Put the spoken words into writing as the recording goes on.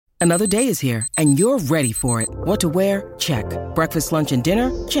Another day is here, and you're ready for it. What to wear? Check. Breakfast, lunch, and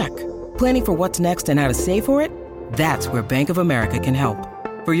dinner? Check. Planning for what's next and how to save for it? That's where Bank of America can help.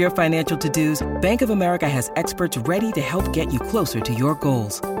 For your financial to-dos, Bank of America has experts ready to help get you closer to your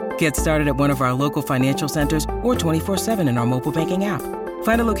goals. Get started at one of our local financial centers or 24/7 in our mobile banking app.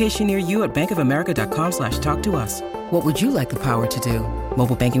 Find a location near you at bankofamerica.com/talktous. What would you like the power to do?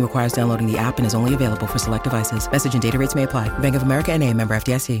 Mobile banking requires downloading the app and is only available for select devices. Message and data rates may apply. Bank of America N.A., member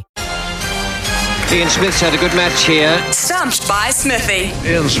FDIC. Ian Smith's had a good match here. Stumped by Smithy.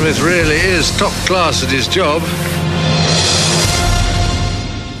 Ian Smith really is top class at his job.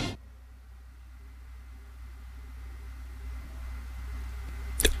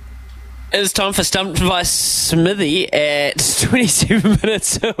 It's time for Stumped by Smithy at 27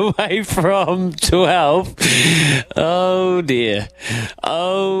 minutes away from 12. Oh dear.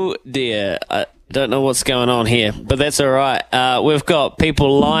 I don't know what's going on here, but that's all right. We've got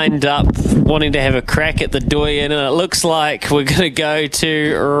people lined up wanting to have a crack at the doyen, and it looks like we're going to go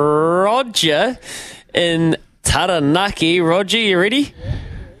to Roger in Taranaki. Roger, you ready?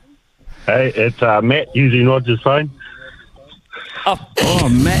 Hey, it's Matt using Roger's phone. Oh,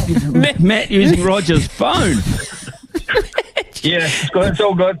 Matt using Roger's phone. Yeah, it's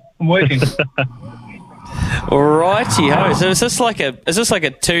all good. I'm working. Righty ho. So is this like a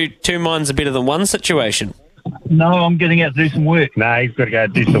two minds are better than one situation? No, I'm getting out to do some work. Nah, he's got to go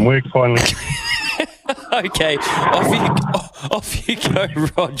do some work finally. Okay, off you go,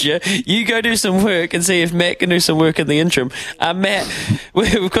 Roger. You go do some work and see if Matt can do some work in the interim. Matt,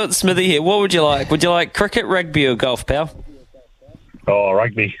 we've got Smithy here. What would you like? Would you like cricket, rugby, or golf, pal? Oh,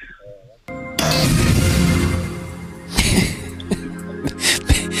 rugby.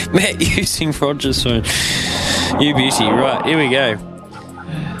 Matt using Roger's phone. You beauty. Right, here we go.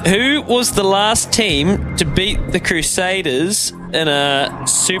 Who was the last team to beat the Crusaders in a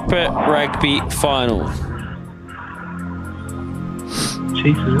Super Rugby final?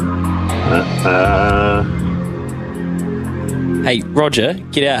 Jesus. Hey, Roger,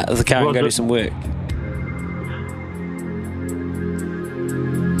 get out of the car and go do some work.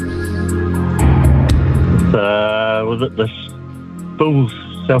 Was it the Bulls,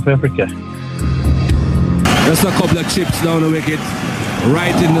 South Africa? Just a couple of chips down the wicket,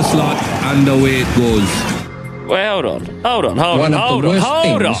 right in the slot, and away it goes. Well, hold on. One of the worst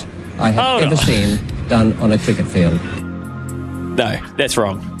things I have ever seen done on a cricket field. No, that's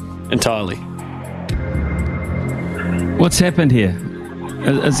wrong. Entirely. What's happened here?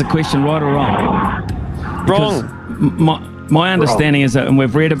 Is the question right or wrong? Wrong. My understanding is that, and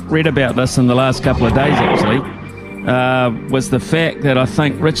we've read about this in the last couple of days actually, was the fact that I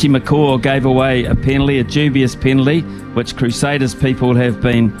think Richie McCaw gave away a penalty, a dubious penalty, which Crusaders people have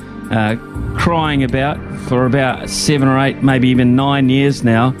been crying about for about 7 or 8, maybe even 9 years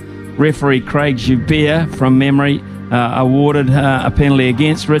now. Referee Craig Joubert, from memory, awarded a penalty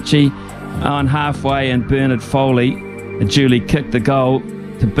against Richie on halfway, and Bernard Foley duly kicked the goal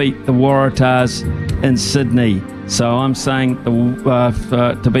to beat the Waratahs in Sydney. So I'm saying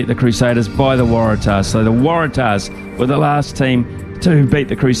to beat the Crusaders by the Waratahs. So the Waratahs were the last team to beat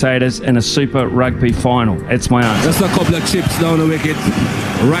the Crusaders in a Super Rugby final. That's my answer. Just a couple of chips down the wicket,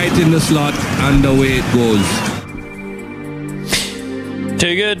 right in the slot, and away it goes.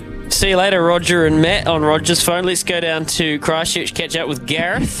 Too good. See you later, Roger and Matt on Roger's phone. Let's go down to Christchurch, catch up with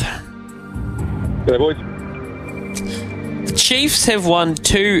Gareth. G'day, boys. The Chiefs have won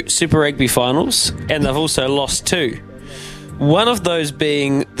 2 Super Rugby finals, and they've also lost 2. One of those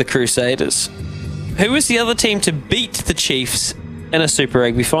being the Crusaders. Who was the other team to beat the Chiefs in a Super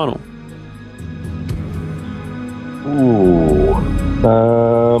Rugby final?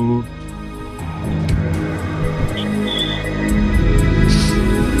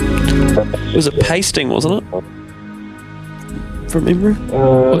 Was it Pasting, wasn't it? From memory?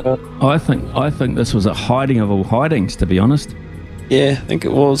 I think this was a hiding of all hidings, to be honest. Yeah, I think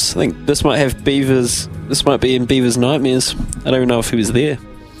it was. I think this might have Beavers. This might be in Beavers' nightmares. I don't even know if he was there.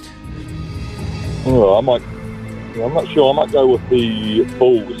 Oh, I'm not sure. I might go with the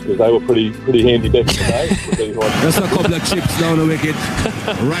Bulls because they were pretty handy back in the day. Just a couple of chips down the wicket,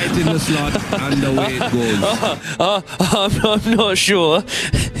 right in the slot, and away it goes. I'm not sure.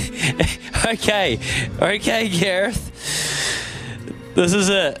 Okay, Gareth. This is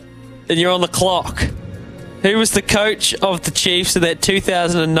it. And you're on the clock. Who was the coach of the Chiefs in that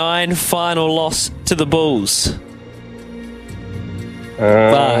 2009 final loss to the Bulls?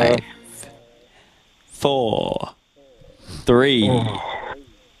 5, 4, 3,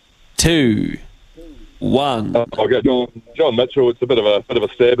 2, 1. I'll go John Mitchell. It's a bit of a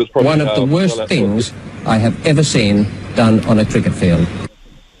stab. It's probably One of the worst things I have ever seen done on a cricket field.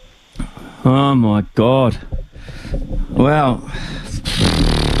 Oh my God. Well,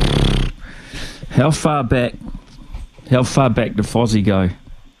 how far back did Fozzie go?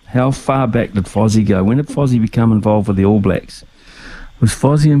 How far back did Fozzie go? When did Fozzie become involved with the All Blacks? Was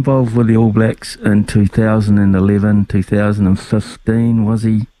Fozzie involved with the All Blacks in 2011, 2015? Was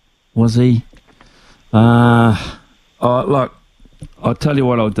he? Look, I'll tell you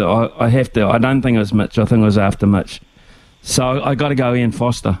what I'll do. I have to. I don't think it was Mitch. I think it was after Mitch. So I got to go Ian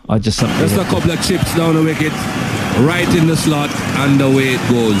Foster. I just simply Just a couple of chips down the wicket, right in the slot, and away it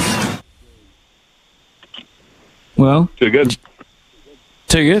goes. Well, Too good.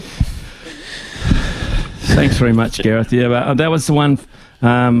 Thanks very much, Gareth. Yeah, but that was the one.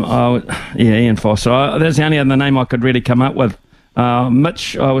 Ian Foster. That's the only other name I could really come up with.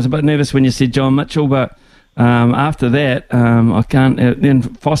 Mitch, I was a bit nervous when you said John Mitchell, but after that, I can't. Then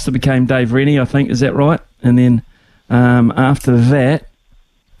Foster became Dave Rennie, I think. Is that right? And then after that,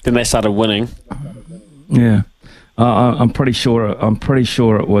 then they started winning. Yeah. I'm pretty sure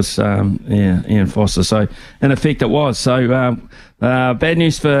it was Ian Foster. So in effect it was. So bad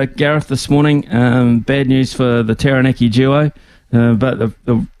news for Gareth this morning. Bad news for the Taranaki duo. But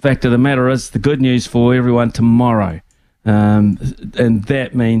the fact of the matter is the good news for everyone tomorrow. And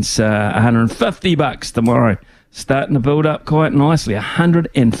that means $150 tomorrow. Starting to build up quite nicely.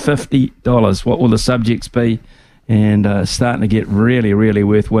 $150. What will the subjects be? And starting to get really, really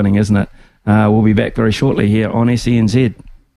worth winning, isn't it? We'll be back very shortly here on SENZ.